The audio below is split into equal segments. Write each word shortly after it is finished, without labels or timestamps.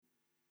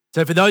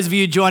So for those of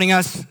you joining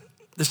us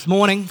this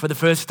morning for the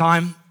first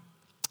time,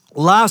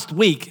 last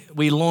week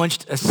we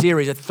launched a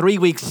series, a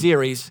 3-week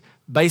series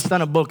based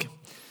on a book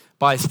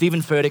by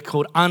Steven Furtick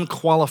called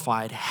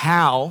Unqualified,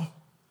 How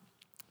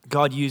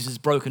God Uses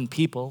Broken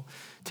People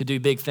to Do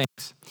Big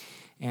Things.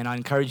 And I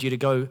encourage you to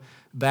go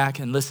back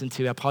and listen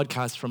to our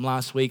podcast from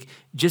last week.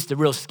 Just a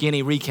real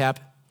skinny recap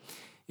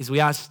is we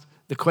asked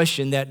the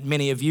question that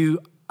many of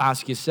you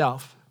ask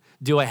yourself,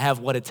 do I have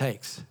what it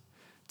takes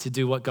to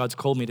do what God's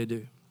called me to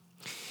do?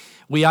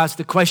 We asked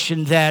the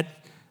question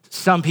that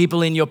some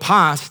people in your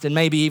past, and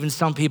maybe even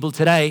some people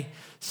today,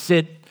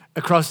 sit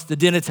across the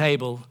dinner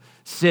table,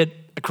 sit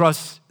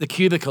across the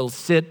cubicle,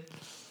 sit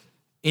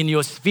in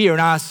your sphere and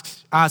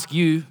ask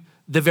you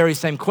the very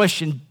same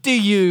question, do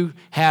you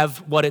have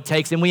what it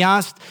takes? And we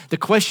asked the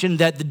question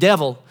that the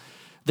devil,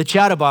 the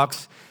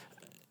chatterbox,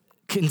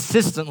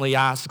 consistently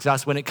asks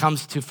us when it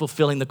comes to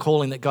fulfilling the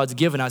calling that God's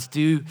given us.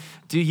 Do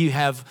you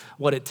have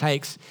what it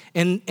takes?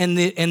 And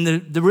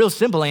the real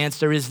simple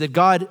answer is that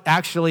God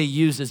actually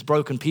uses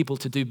broken people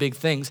to do big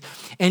things.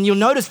 And you'll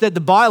notice that the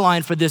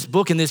byline for this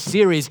book and this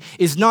series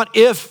is not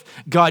if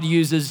God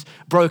uses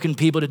broken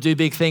people to do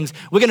big things.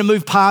 We're going to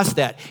move past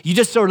that. You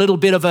just saw a little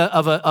bit of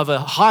a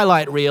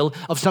highlight reel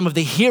of some of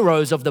the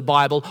heroes of the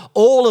Bible,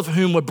 all of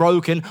whom were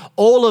broken,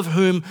 all of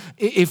whom,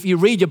 if you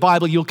read your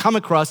Bible, you'll come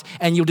across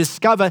and you'll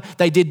discover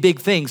they did big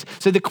things.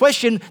 So the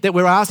question that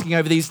we're asking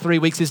over these 3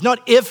 weeks is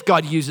not if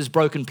God uses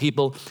broken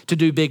people to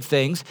do big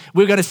things.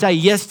 We're going to say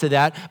yes to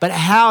that, but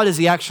how does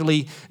he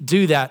actually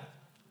do that?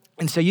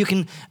 And so you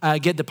can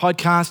get the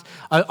podcast.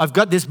 I've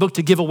got this book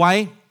to give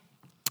away.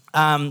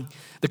 The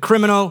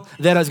criminal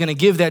that I was going to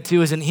give that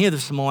to isn't here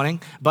this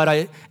morning,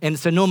 and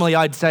so normally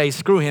I'd say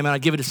screw him and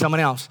I'd give it to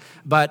someone else,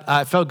 but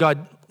I felt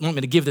God wanted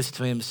me to give this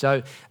to him,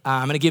 so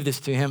I'm going to give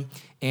this to him,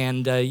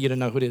 and you don't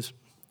know who it is.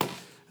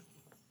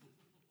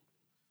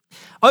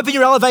 Open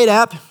your Elevate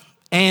app,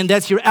 and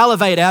that's your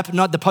Elevate app,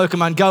 not the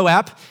Pokemon Go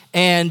app.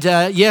 And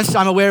yes,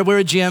 I'm aware we're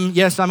a gym.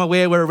 Yes, I'm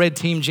aware we're a red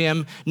team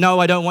gym. No,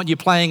 I don't want you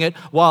playing it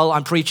while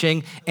I'm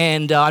preaching.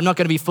 And I'm not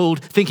going to be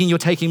fooled thinking you're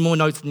taking more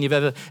notes than you've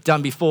ever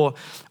done before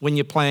when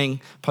you're playing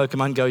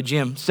Pokemon Go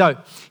gym. So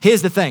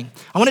here's the thing.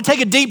 I want to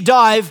take a deep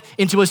dive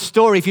into a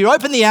story. If you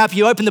open the app,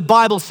 you open the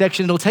Bible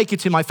section, it'll take you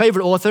to my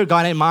favorite author, a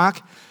guy named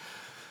Mark.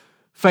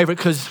 Favorite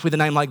because with a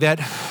name like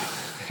that,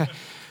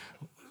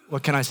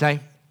 what can I say?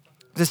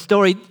 The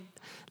story,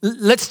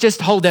 let's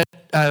just hold that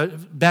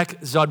back,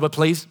 Zodwa,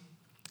 please.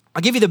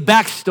 I'll give you the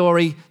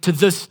backstory to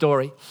this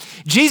story.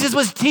 Jesus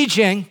was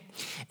teaching,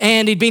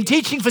 and he'd been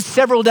teaching for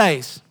several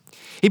days.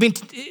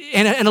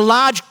 And a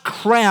large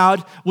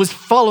crowd was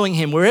following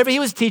him. Wherever he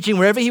was teaching,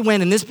 wherever he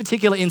went in this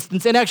particular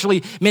instance, and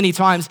actually many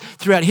times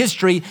throughout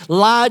history,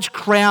 large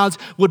crowds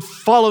would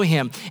follow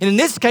him. And in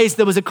this case,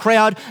 there was a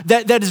crowd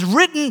that is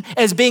written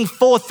as being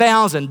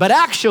 4,000. But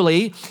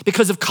actually,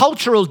 because of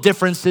cultural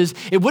differences,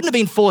 it wouldn't have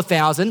been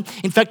 4,000.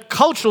 In fact,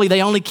 culturally,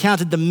 they only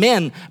counted the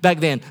men back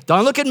then.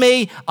 Don't look at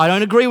me. I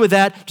don't agree with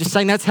that. Just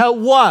saying that's how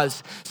it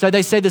was. So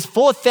they say there's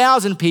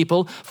 4,000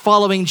 people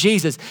following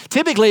Jesus.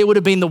 Typically, it would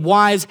have been the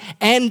wives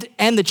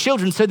and the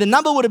children. So the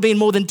number would have been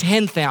more than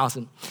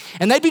 10,000.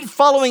 And they'd been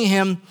following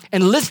him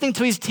and listening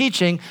to his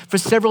teaching for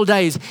several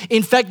days.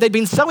 In fact, they'd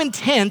been so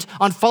intent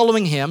on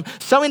following him,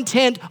 so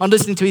intent on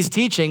listening to his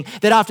teaching,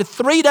 that after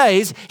 3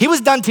 days, he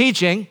was done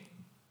teaching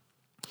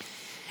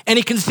and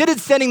he considered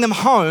sending them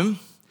home.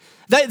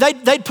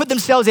 They'd put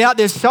themselves out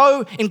there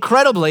so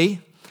incredibly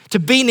to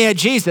be near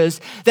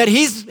Jesus that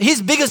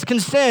his biggest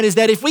concern is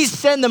that if we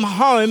send them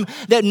home,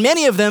 that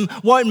many of them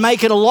won't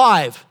make it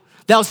alive.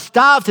 They'll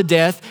starve to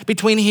death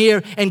between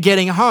here and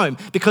getting home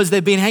because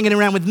they've been hanging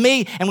around with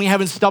me and we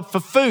haven't stopped for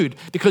food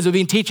because we've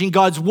been teaching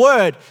God's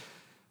word,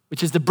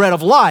 which is the bread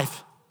of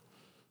life.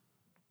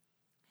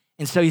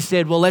 And so he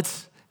said, well,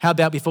 how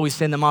about before we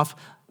send them off,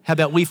 how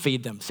about we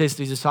feed them? Says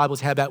to his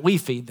disciples, how about we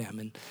feed them?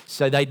 And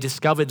so they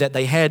discovered that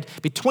they had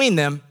between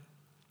them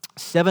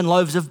 7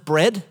 loaves of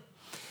bread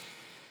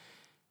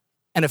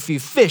and a few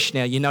fish.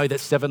 Now, you know that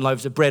 7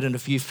 loaves of bread and a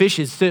few fish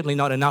is certainly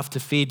not enough to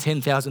feed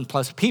 10,000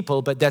 plus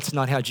people, but that's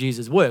not how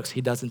Jesus works. He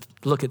doesn't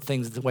look at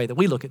things the way that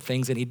we look at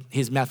things, and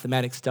his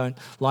mathematics don't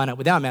line up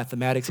with our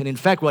mathematics. And in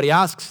fact, what he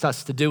asks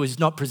us to do is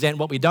not present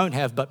what we don't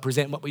have, but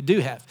present what we do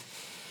have.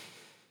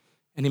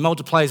 And he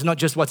multiplies not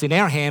just what's in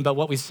our hand, but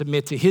what we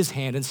submit to his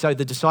hand. And so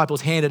the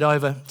disciples handed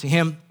over to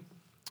him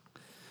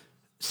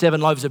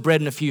 7 loaves of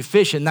bread and a few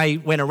fish, and they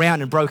went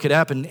around and broke it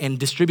up and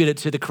distributed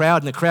it to the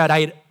crowd, and the crowd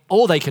ate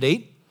all they could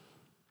eat.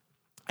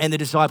 And the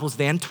disciples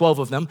then, 12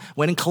 of them,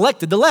 went and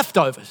collected the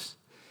leftovers.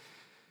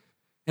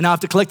 And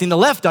after collecting the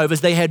leftovers,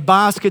 they had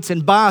baskets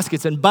and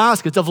baskets and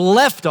baskets of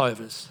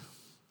leftovers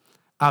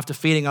after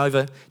feeding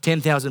over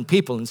 10,000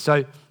 people. And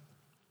so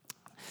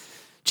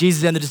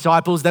Jesus and the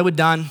disciples, they were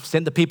done,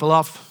 sent the people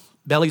off,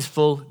 bellies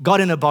full, got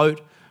in a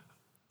boat,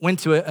 went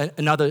to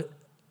another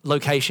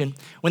location.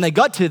 When they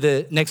got to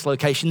the next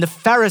location, the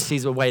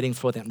Pharisees were waiting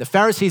for them. The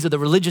Pharisees are the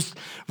religious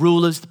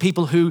rulers, the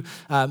people who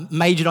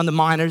majored on the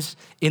minors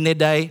in their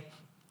day.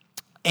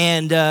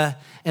 And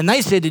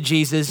they said to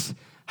Jesus,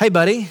 hey,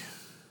 buddy,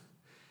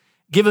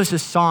 give us a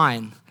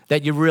sign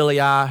that you really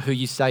are who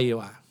you say you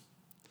are.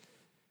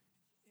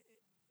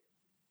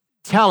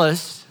 Tell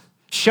us,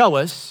 show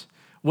us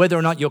whether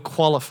or not you're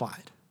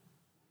qualified.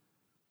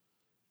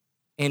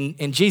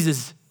 And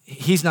Jesus,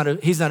 he's not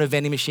a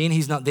vending machine.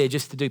 He's not there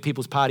just to do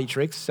people's party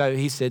tricks. So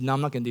he said, no,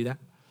 I'm not going to do that.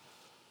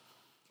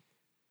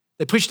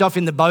 They pushed off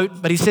in the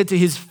boat, but he said to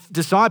his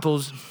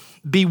disciples,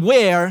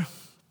 beware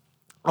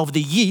of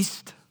the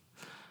yeast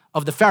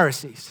of the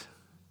Pharisees.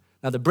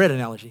 Now the bread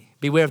analogy,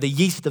 beware of the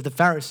yeast of the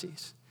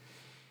Pharisees.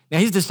 Now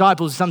his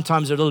disciples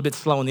sometimes are a little bit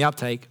slow on the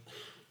uptake.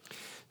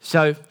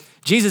 So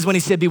Jesus, when he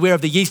said beware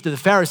of the yeast of the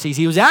Pharisees,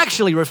 he was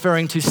actually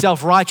referring to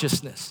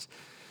self-righteousness.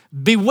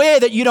 Beware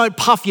that you don't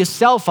puff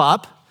yourself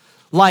up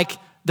like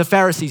the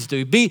Pharisees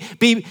do.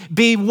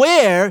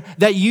 Beware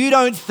that you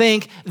don't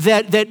think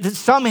that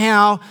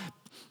somehow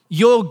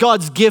you're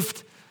God's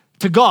gift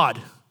to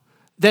God.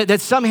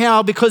 That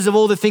somehow because of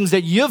all the things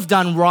that you've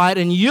done right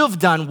and you've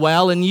done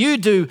well and you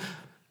do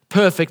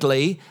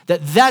perfectly,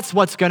 that's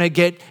what's going to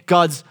get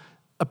God's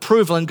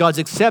approval and God's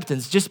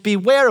acceptance. Just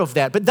beware of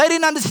that. But they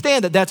didn't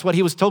understand that that's what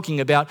he was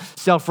talking about,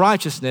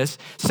 self-righteousness.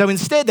 So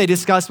instead they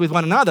discussed with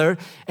one another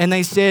and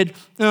they said,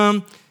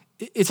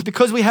 it's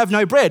because we have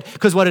no bread.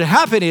 Because what had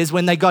happened is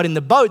when they got in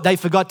the boat, they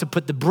forgot to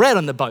put the bread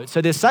on the boat.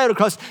 So they sailed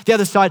across the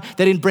other side,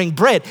 they didn't bring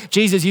bread.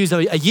 Jesus used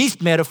a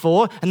yeast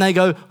metaphor and they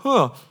go,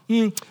 I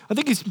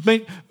think he's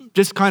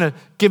just kind of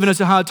giving us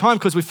a hard time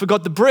because we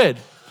forgot the bread.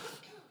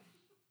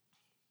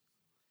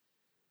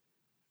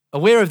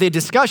 Aware of their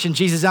discussion,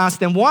 Jesus asked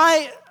them,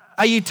 why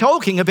are you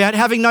talking about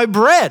having no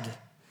bread?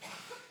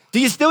 Do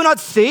you still not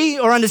see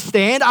or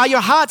understand? Are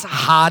your hearts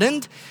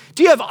hardened?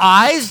 Do you have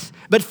eyes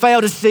but fail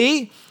to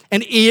see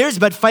and ears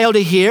but fail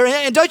to hear?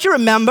 And don't you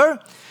remember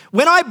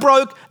when I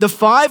broke the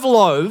 5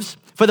 loaves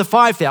for the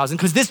 5,000,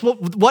 because this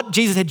what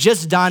Jesus had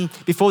just done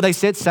before they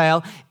set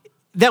sail,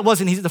 that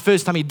wasn't the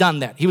first time he'd done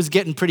that. He was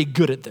getting pretty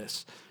good at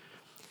this.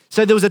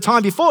 So there was a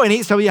time before,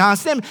 and so he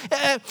asked them,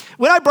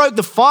 when I broke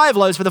the 5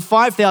 loaves for the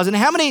 5,000,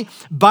 how many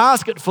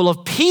basketful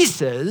of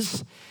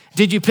pieces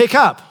did you pick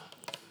up?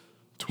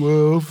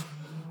 12,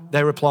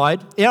 they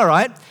replied. Yeah, all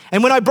right.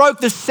 And when I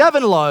broke the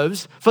 7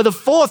 loaves for the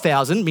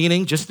 4,000,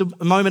 meaning just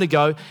a moment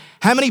ago,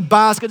 how many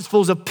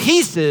basketfuls of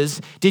pieces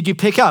did you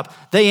pick up?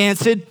 They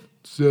answered,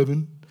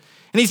 7.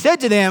 And he said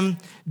to them,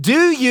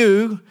 do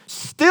you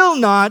still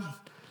not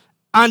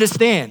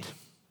understand?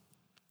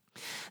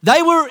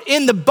 They were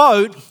in the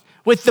boat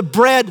with the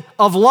bread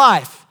of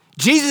life.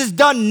 Jesus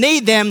doesn't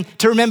need them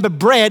to remember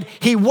bread.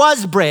 He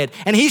was bread.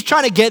 And he's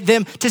trying to get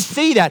them to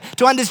see that,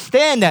 to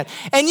understand that.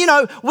 And you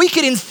know, we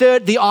could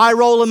insert the eye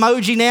roll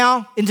emoji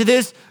now into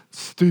this.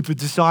 Stupid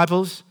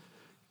disciples,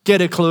 get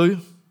a clue.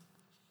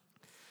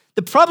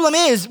 The problem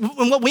is,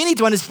 and what we need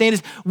to understand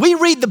is, we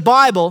read the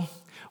Bible,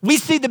 we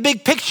see the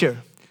big picture.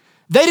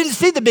 They didn't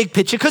see the big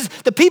picture because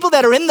the people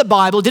that are in the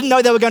Bible didn't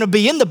know they were going to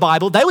be in the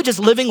Bible. They were just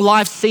living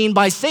life scene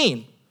by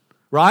scene,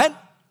 right?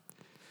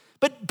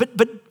 But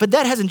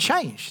that hasn't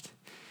changed.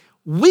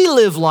 We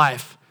live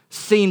life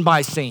scene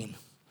by scene.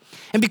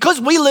 And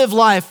because we live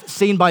life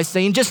scene by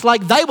scene, just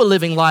like they were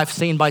living life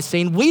scene by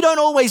scene, we don't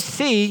always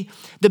see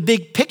the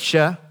big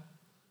picture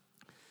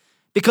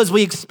because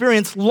we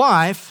experience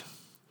life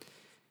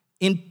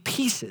in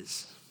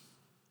pieces.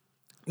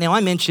 Now,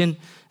 I mentioned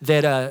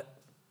that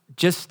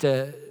just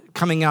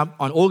coming up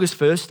on August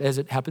 1st, as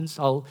it happens,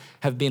 I'll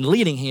have been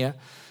leading here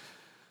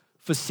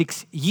for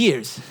 6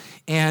 years.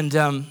 And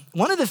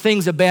one of the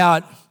things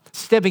about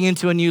stepping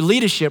into a new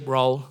leadership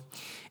role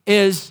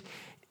is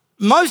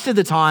most of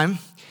the time,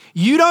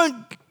 you don't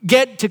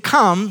get to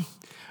come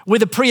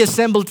with a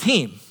pre-assembled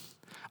team.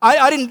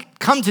 I didn't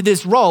come to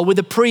this role with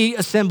a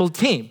pre-assembled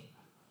team.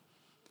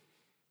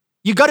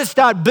 You got to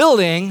start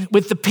building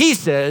with the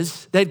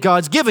pieces that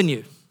God's given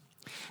you.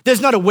 There's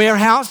not a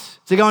warehouse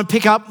to go and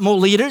pick up more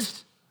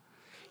leaders.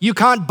 You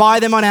can't buy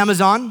them on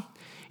Amazon.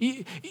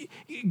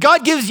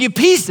 God gives you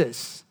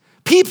pieces,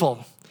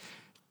 people,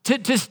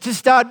 to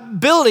start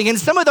building. And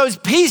some of those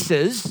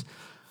pieces,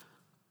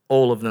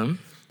 all of them,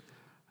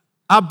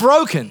 are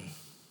broken.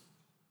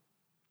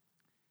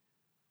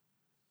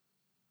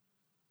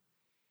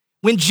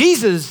 When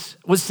Jesus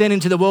was sent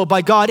into the world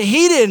by God,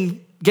 he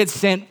didn't get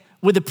sent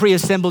with a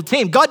pre-assembled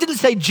team. God didn't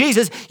say,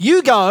 Jesus,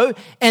 you go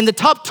and the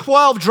top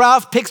 12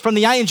 draft picks from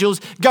the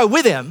angels go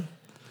with him.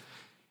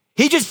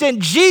 He just sent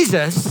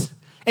Jesus,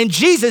 and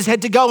Jesus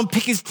had to go and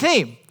pick his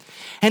team.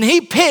 And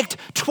he picked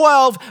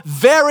 12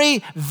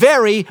 very,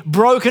 very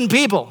broken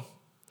people.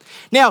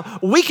 Now,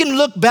 we can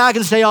look back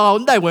and say, oh,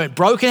 they weren't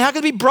broken. How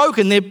could they be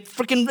broken? They're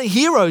freaking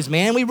heroes,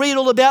 man. We read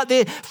all about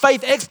their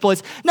faith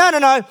exploits.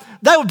 No.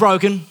 They were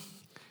broken.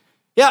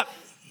 Yeah,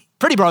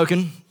 pretty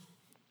broken.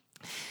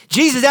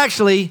 Jesus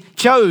actually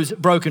chose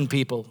broken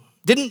people.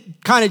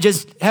 Didn't kind of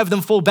just have them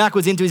fall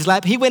backwards into his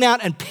lap. He went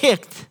out and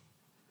picked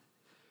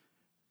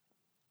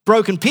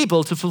broken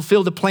people to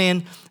fulfill the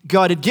plan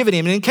God had given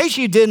him. And in case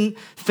you didn't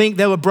think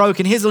they were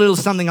broken, here's a little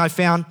something I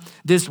found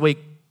this week.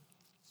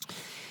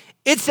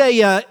 It's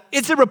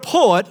a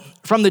report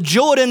from the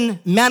Jordan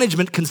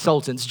Management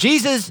Consultants.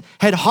 Jesus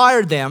had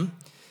hired them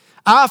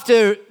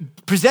after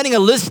presenting a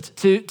list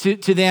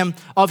to them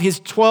of his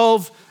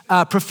 12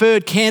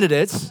 preferred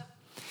candidates,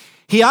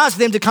 he asked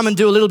them to come and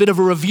do a little bit of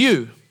a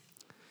review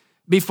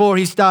before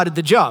he started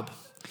the job.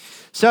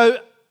 So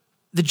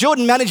the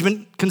Jordan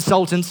management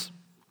consultants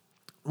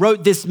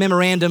wrote this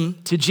memorandum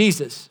to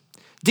Jesus.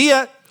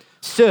 Dear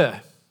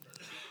Sir,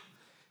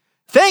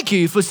 thank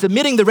you for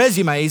submitting the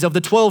resumes of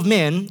the 12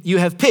 men you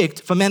have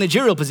picked for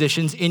managerial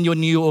positions in your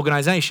new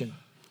organization.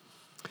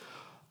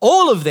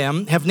 All of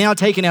them have now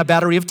taken our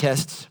battery of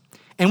tests,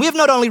 and we have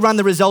not only run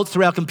the results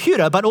through our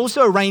computer, but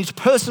also arranged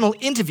personal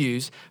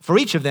interviews for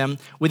each of them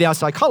with our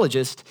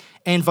psychologist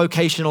and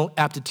vocational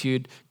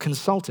aptitude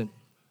consultant.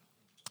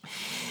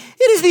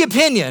 It is the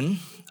opinion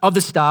of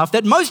the staff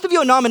that most of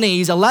your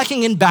nominees are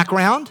lacking in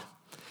background,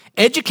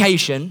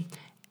 education,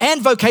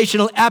 and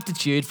vocational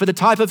aptitude for the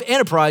type of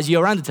enterprise you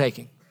are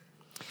undertaking.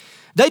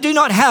 They do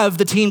not have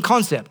the team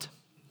concept.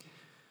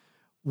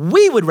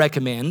 We would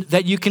recommend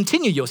that you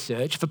continue your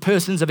search for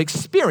persons of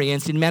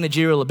experience in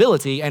managerial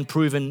ability and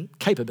proven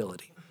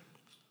capability.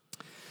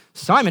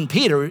 Simon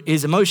Peter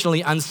is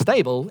emotionally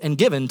unstable and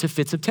given to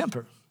fits of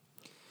temper.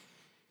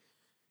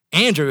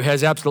 Andrew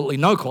has absolutely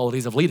no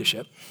qualities of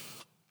leadership.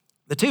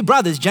 The two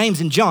brothers, James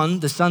and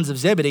John, the sons of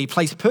Zebedee,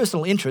 place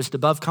personal interest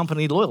above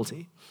company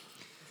loyalty.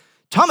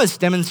 Thomas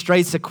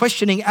demonstrates a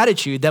questioning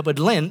attitude that would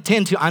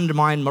tend to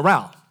undermine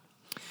morale.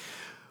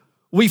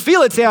 We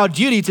feel it's our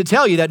duty to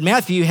tell you that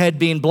Matthew had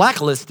been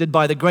blacklisted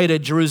by the Greater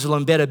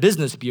Jerusalem Better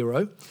Business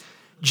Bureau.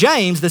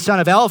 James, the son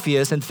of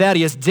Alphaeus, and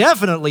Thaddeus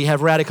definitely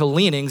have radical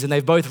leanings, and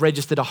they've both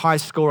registered a high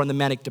score on the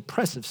manic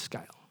depressive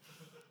scale.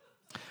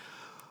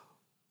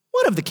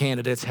 One of the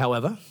candidates,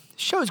 however,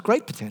 shows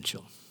great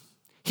potential.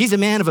 He's a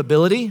man of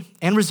ability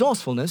and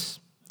resourcefulness,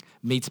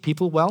 meets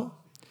people well,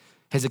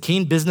 has a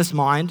keen business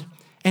mind,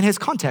 and has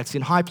contacts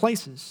in high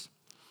places.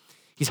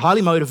 He's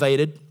highly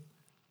motivated,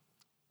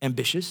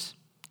 ambitious,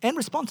 and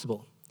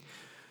responsible.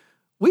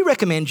 We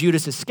recommend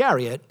Judas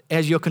Iscariot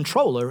as your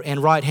controller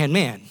and right-hand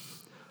man.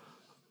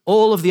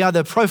 All of the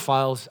other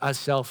profiles are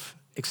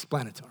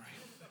self-explanatory.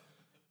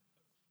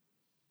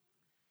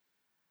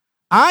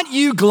 Aren't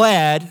you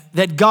glad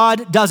that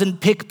God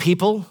doesn't pick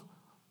people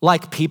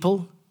like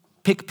people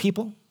pick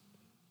people?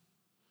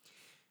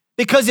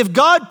 Because if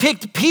God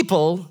picked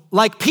people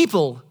like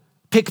people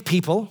pick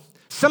people,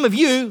 some of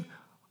you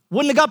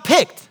wouldn't have got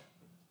picked.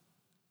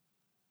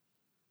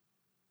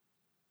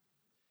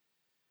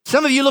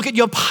 Some of you look at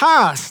your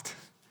past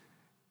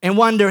and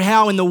wonder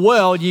how in the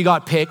world you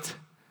got picked,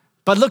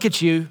 but look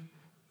at you,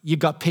 you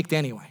got picked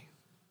anyway.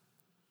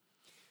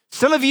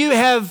 Some of you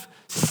have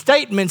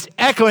statements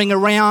echoing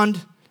around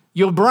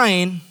your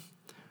brain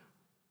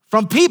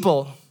from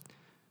people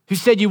who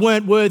said you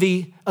weren't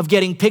worthy of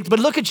getting picked, but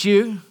look at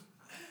you.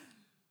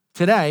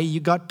 Today, you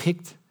got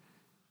picked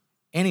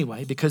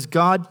anyway because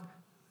God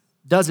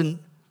doesn't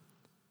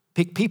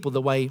pick people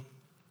the way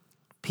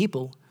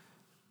people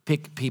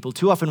pick people.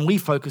 Too often we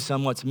focus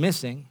on what's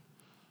missing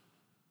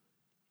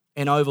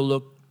and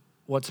overlook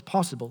what's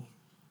possible.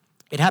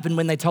 It happened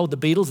when they told the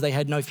Beatles they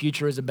had no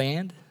future as a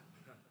band.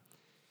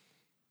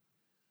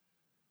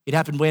 It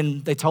happened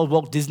when they told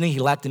Walt Disney he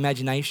lacked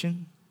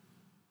imagination.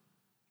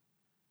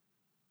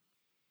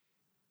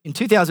 In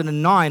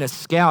 2009, a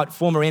scout,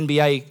 former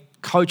NBA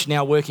coach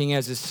now working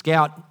as a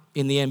scout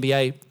in the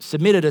NBA,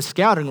 submitted a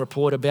scouting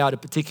report about a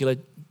particular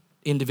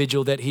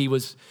individual that he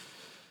was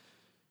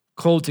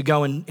called to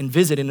go and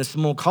visit in a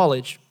small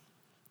college.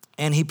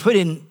 And he put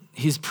in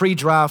his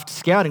pre-draft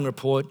scouting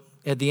report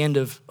at the end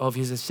of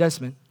his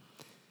assessment.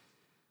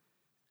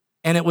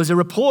 And it was a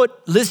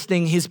report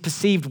listing his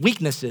perceived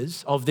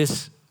weaknesses of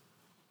this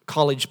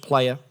college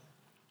player.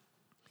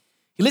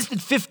 He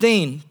listed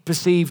 15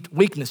 perceived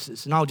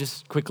weaknesses, and I'll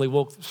just quickly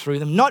walk through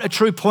them. Not a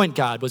true point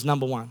guard was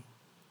number one.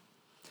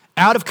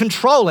 Out of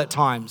control at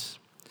times.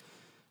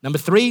 Number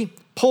 3,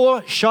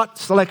 poor shot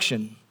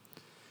selection.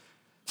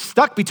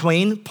 Stuck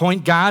between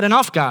point guard and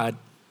off guard.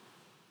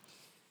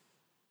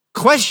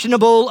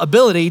 Questionable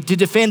ability to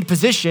defend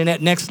position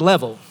at next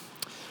level.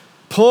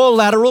 Poor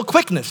lateral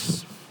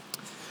quickness.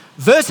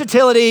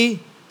 Versatility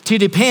to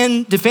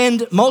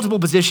defend multiple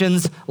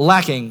positions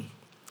lacking.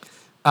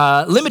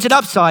 Limited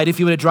upside if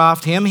you were to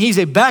draft him. He's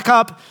a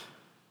backup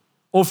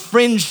or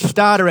fringe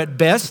starter at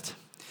best.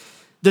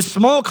 The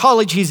small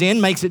college he's in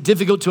makes it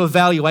difficult to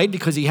evaluate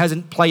because he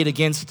hasn't played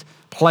against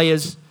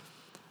players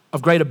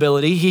of great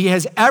ability. He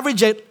has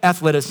average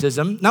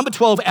athleticism, number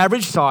 12,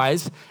 average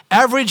size,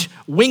 average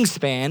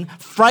wingspan,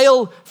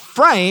 frail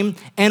frame,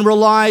 and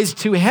relies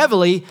too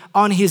heavily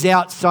on his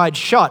outside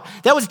shot.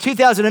 That was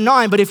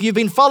 2009, but if you've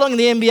been following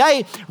the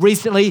NBA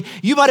recently,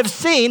 you might have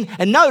seen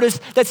and noticed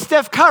that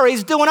Steph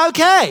Curry's doing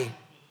okay.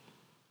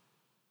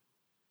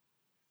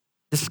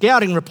 The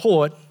scouting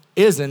report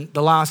isn't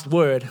the last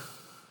word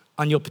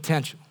on your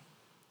potential.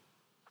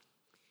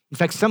 In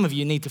fact, some of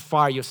you need to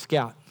fire your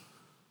scout.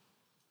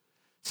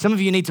 Some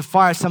of you need to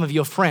fire some of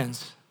your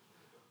friends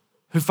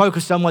who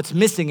focus on what's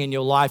missing in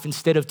your life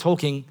instead of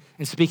talking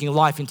and speaking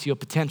life into your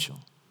potential.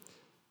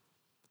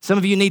 Some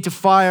of you need to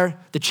fire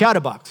the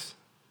chatterbox.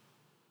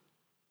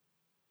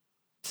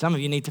 Some of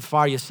you need to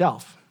fire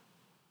yourself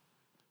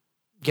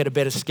get a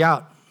better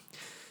scout.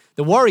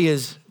 The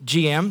Warriors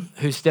GM,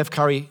 who Steph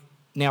Curry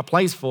now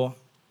plays for,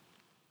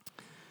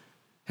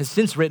 has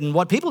since written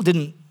what people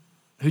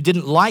who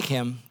didn't like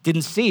him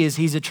didn't see is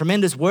he's a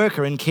tremendous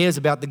worker and cares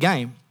about the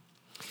game.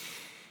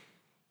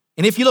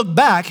 And if you look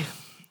back,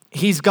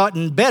 he's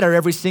gotten better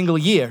every single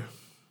year.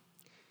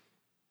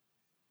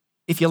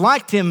 If you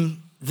liked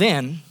him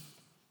then,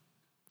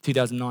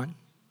 2009,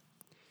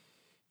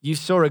 you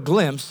saw a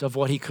glimpse of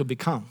what he could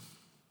become.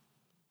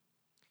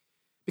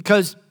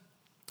 Because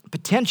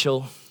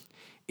potential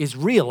is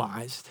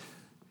realized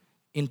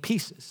in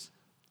pieces.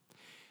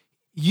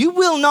 You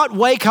will not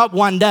wake up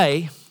one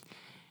day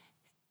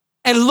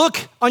and look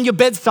on your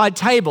bedside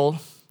table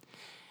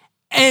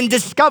and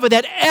discover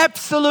that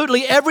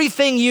absolutely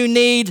everything you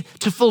need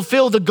to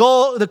fulfill the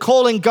goal, the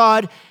calling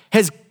God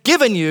has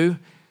given you,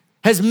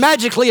 has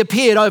magically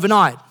appeared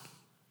overnight.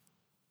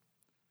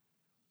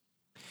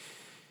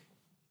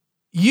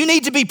 You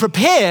need to be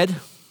prepared,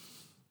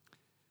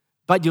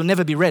 but you'll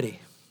never be ready.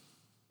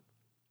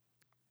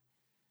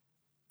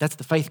 That's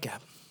the faith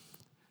gap.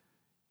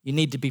 You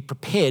need to be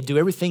prepared, do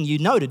everything you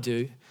know to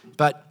do,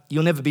 but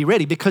you'll never be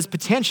ready because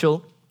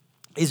potential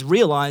is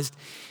realized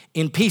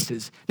in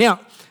pieces. Now,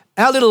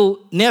 our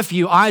little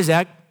nephew,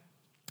 Isaac,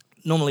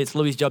 normally it's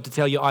Louis' job to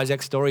tell you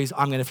Isaac's stories.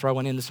 I'm going to throw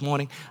one in this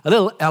morning.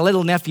 Our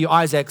little nephew,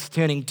 Isaac's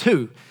turning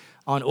 2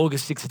 on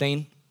August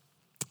 16.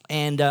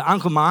 And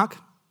Uncle Mark,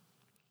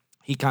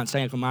 he can't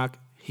say Uncle Mark.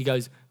 He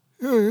goes,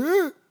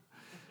 so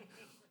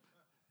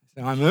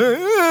I'm,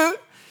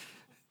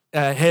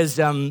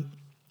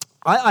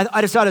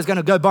 I decided I was going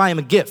to go buy him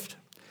a gift.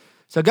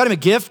 So I got him a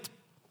gift.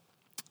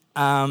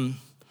 I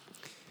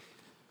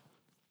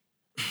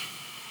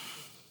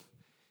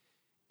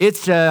did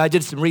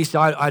some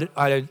research.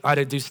 I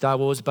don't do Star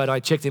Wars, but I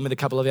checked in with a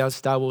couple of our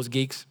Star Wars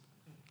geeks.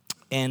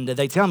 And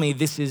they tell me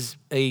this is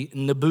a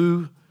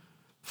Naboo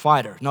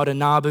fighter, not a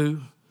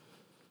Nobu.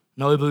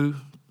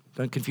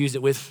 Don't confuse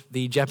it with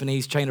the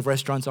Japanese chain of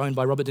restaurants owned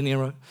by Robert De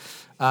Niro.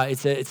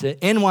 It's a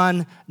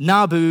N1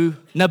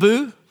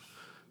 Naboo.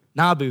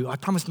 I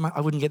promised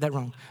I wouldn't get that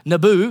wrong.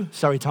 Naboo,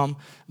 sorry Tom,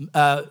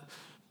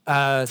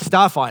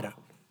 starfighter.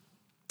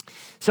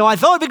 So I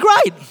thought it'd be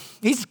great.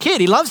 He's a kid,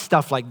 he loves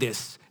stuff like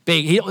this.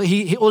 Big, he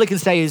all he can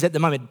say is at the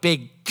moment,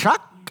 big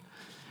truck,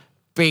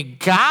 big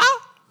car,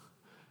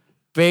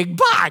 big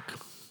bike.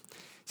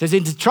 So he's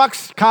into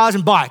trucks, cars,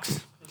 and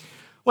bikes.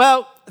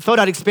 Well, I thought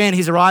I'd expand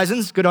his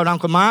horizons, good old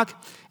Uncle Mark,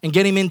 and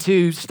get him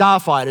into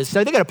starfighters.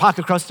 So they've got to park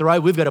across the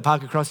road, we've got to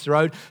park across the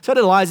road. So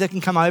little Isaac can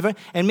come over,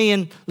 and me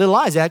and little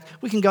Isaac,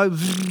 we can go,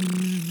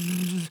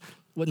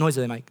 what noise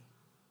do they make?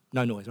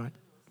 No noise, right?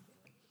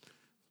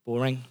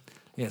 Boring.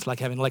 Yeah, it's like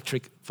having an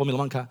electric Formula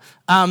One car.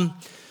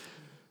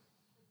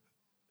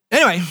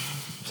 Anyway,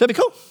 so it'd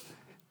be cool.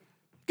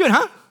 Good,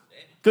 huh?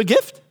 Good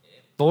gift?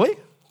 Boy?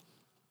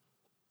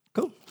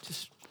 Cool.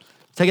 Just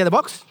take it out of the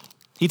box.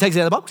 He takes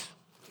it out of the box.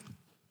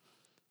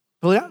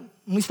 Pull it out,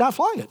 and we start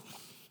flying it.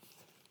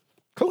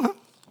 Cool, huh?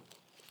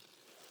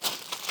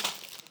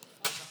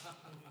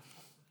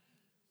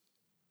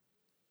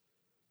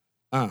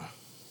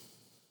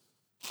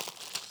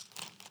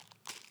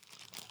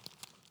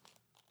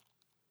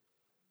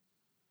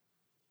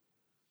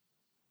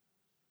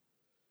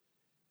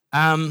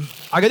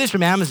 I got this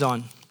from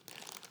Amazon.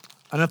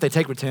 I don't know if they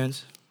take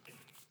returns.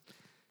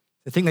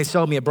 I think they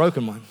sold me a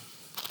broken one.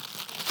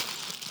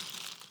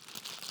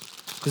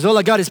 Because all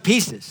I got is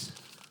pieces.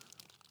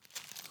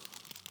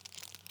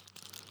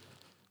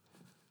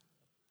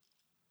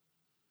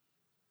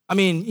 I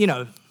mean, you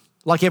know,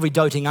 like every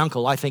doting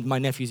uncle, I think my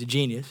nephew's a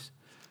genius.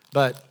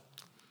 But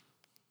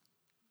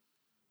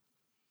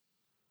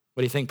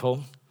what do you think,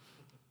 Paul?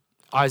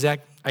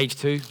 Isaac, age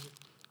 2,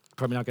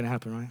 probably not going to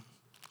happen, right?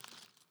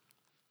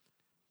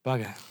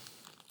 Bugger.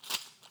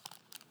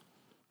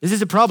 This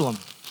is a problem.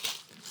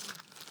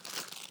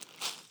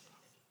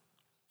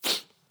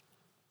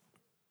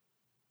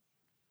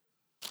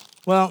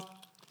 Well,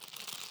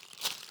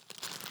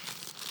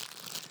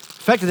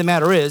 the fact of the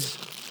matter is,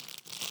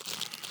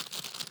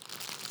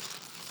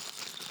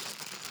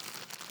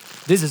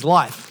 this is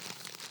life.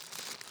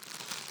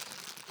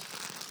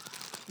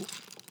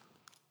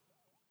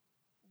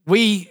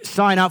 We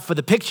sign up for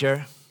the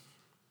picture,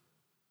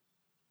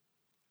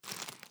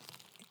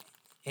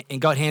 and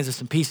God hands us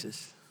some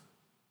pieces.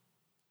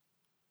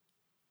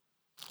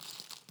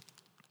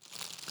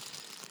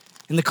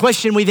 And the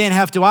question we then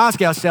have to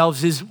ask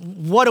ourselves is,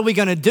 what are we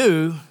going to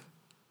do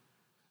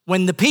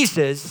when the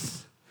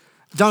pieces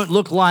don't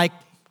look like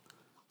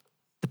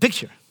the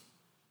picture?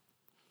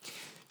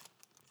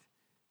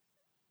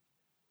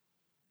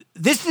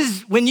 This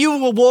is when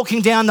you were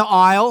walking down the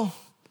aisle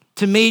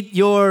to meet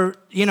your,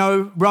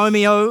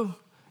 Romeo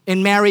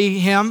and marry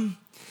him.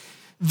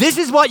 This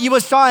is what you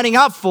were signing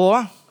up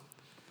for,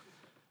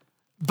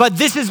 but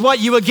this is what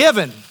you were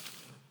given.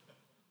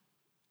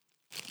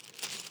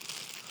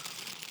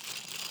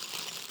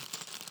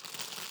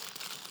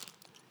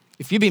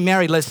 If you've been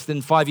married less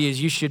than 5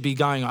 years, you should be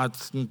going, I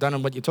don't know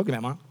what you're talking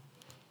about,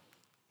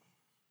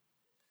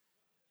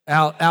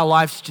 Mark. Our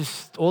life's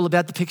just all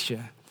about the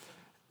picture.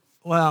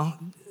 Well,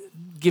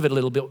 give it a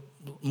little bit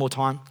more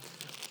time.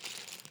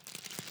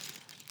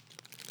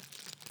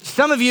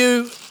 Some of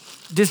you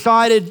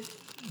decided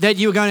that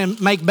you were going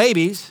to make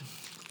babies,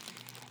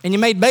 and you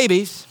made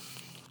babies,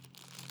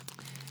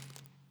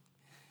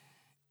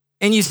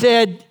 and you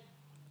said,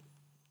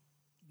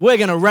 we're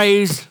going to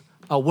raise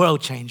a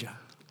world changer.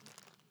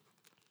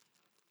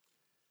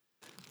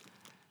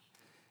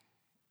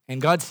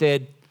 And God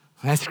said,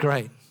 that's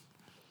great.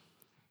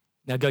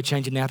 Now go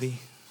change your nappy.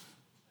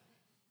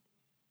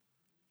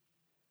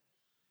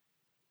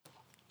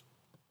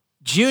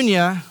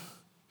 Junior,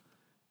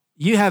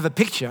 you have a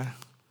picture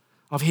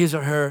of his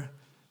or her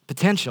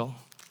potential,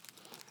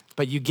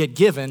 but you get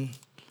given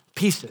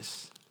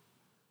pieces.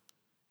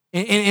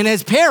 And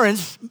as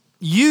parents,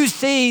 you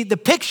see the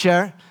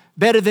picture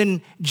better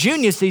than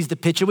Junior sees the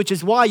picture, which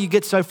is why you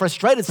get so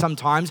frustrated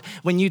sometimes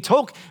when you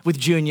talk with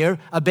Junior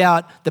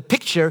about the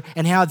picture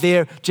and how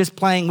they're just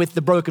playing with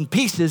the broken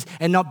pieces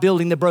and not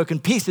building the broken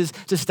pieces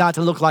to start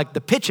to look like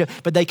the picture,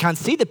 but they can't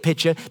see the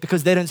picture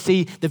because they don't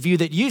see the view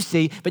that you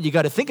see. But you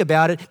got to think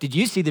about it. Did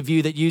you see the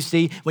view that you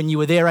see when you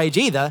were their age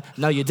either?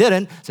 No, you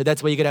didn't. So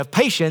that's where you got to have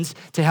patience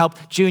to help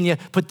Junior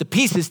put the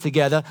pieces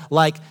together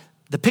like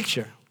the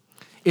picture.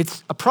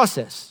 It's a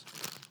process.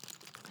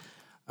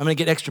 I'm going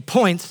to get extra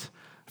points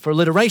for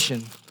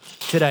alliteration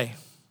today.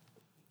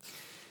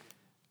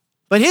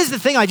 But here's the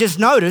thing I just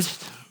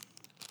noticed.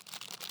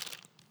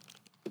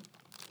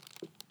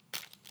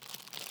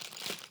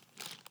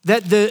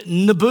 That the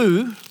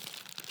Naboo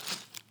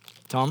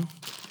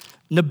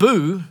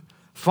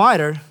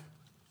fighter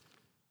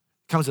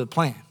comes with a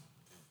plan.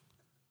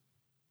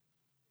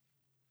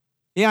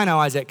 Yeah, I know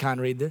Isaac can't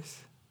read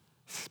this.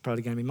 It's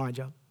probably going to be my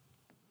job.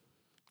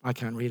 I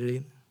can't read it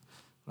either.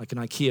 Like an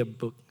IKEA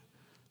book.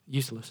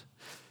 Useless.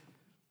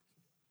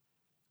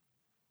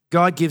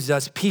 God gives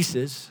us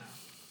pieces.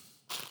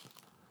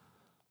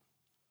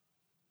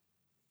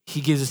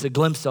 He gives us a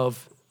glimpse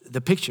of the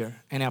picture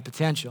and our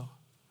potential.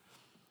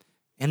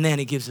 And then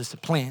he gives us a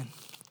plan.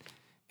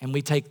 And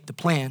we take the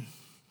plan,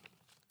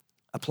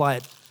 apply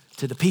it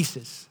to the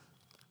pieces.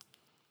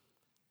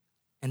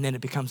 And then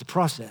it becomes a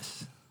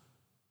process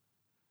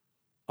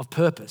of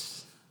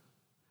purpose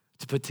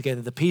to put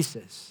together the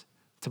pieces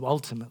to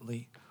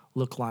ultimately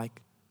look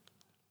like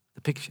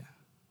the picture.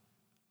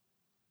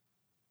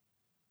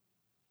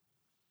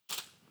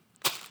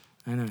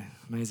 I know,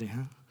 amazing,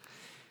 huh?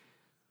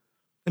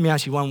 Let me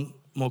ask you one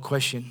more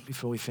question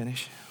before we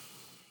finish.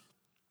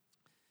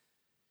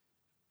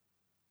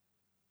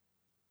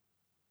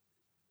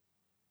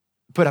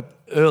 Put up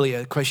earlier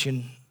a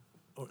question,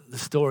 or the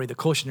story, the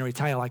cautionary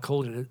tale, I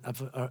called it,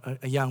 of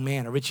a young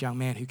man, a rich young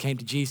man who came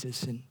to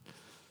Jesus and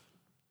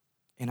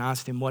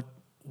asked him, what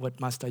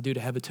must I do to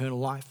have eternal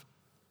life?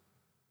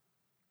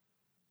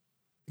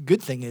 The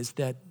good thing is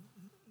that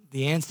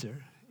the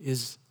answer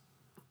is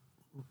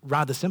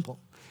rather simple.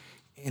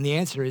 And the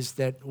answer is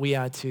that we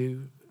are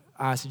to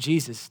ask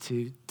Jesus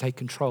to take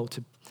control,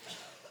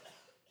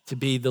 to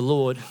be the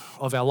Lord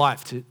of our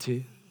life,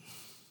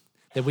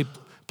 that we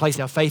place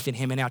our faith in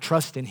him and our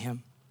trust in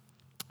him.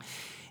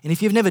 And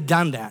if you've never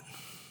done that,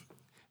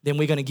 then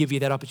we're going to give you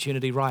that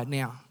opportunity right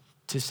now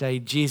to say,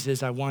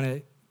 Jesus, I want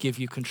to give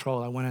you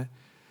control. I want to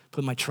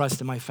put my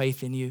trust and my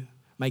faith in you,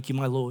 make you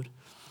my Lord.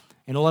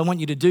 And all I want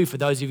you to do for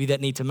those of you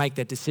that need to make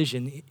that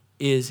decision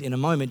is, in a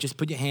moment, just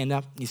put your hand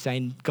up. You're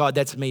saying, God,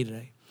 that's me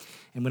today.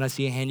 And when I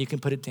see your hand, you can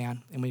put it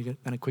down, and we're going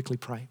to quickly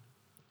pray.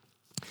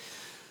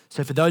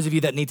 So for those of you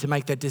that need to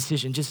make that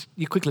decision, just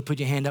you quickly put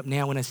your hand up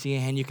now. When I see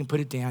your hand, you can put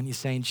it down. You're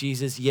saying,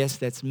 Jesus, yes,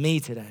 that's me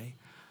today.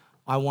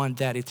 I want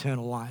that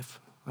eternal life.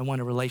 I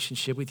want a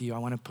relationship with you. I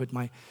want to put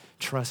my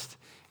trust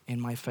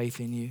and my faith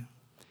in you.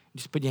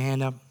 Just put your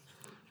hand up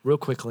real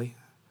quickly.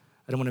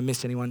 I don't want to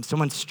miss anyone.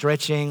 Someone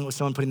stretching or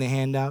someone putting their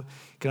hand up.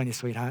 Good on you,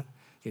 sweetheart.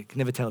 You can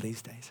never tell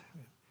these days.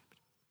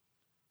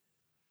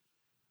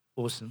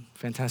 Awesome.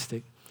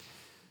 Fantastic.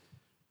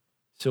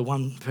 So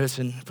one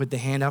person put their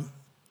hand up,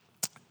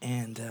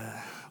 and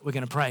we're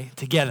going to pray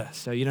together.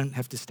 So you don't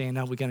have to stand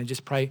up. We're going to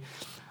just pray.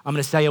 I'm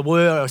going to say a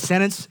word or a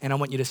sentence, and I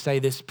want you to say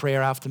this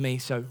prayer after me.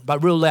 So,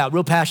 but real loud,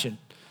 real passion.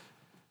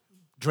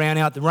 Drown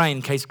out the rain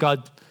in case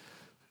God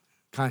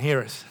can't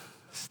hear us.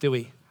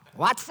 Stewie.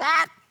 What's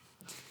that?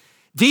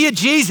 Dear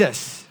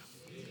Jesus,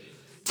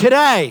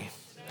 today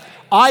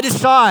I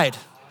decide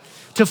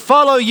to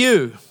follow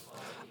you.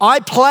 I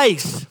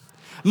place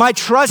my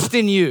trust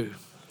in you.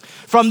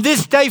 From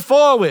this day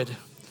forward,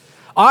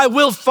 I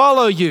will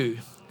follow you.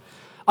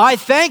 I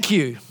thank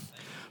you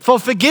for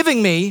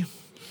forgiving me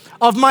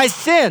of my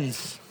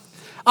sins.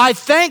 I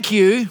thank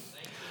you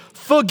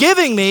for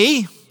giving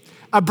me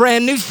a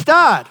brand new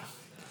start.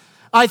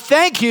 I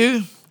thank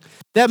you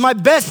that my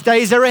best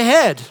days are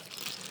ahead.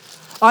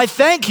 I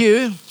thank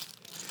you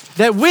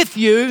that with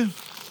you,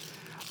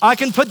 I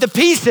can put the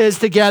pieces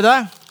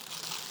together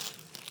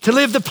to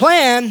live the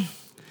plan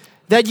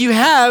that you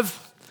have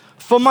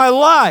for my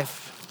life.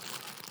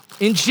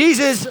 In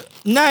Jesus'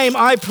 name,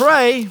 I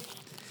pray.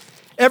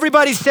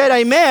 Everybody said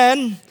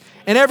amen,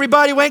 and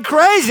everybody went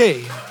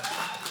crazy.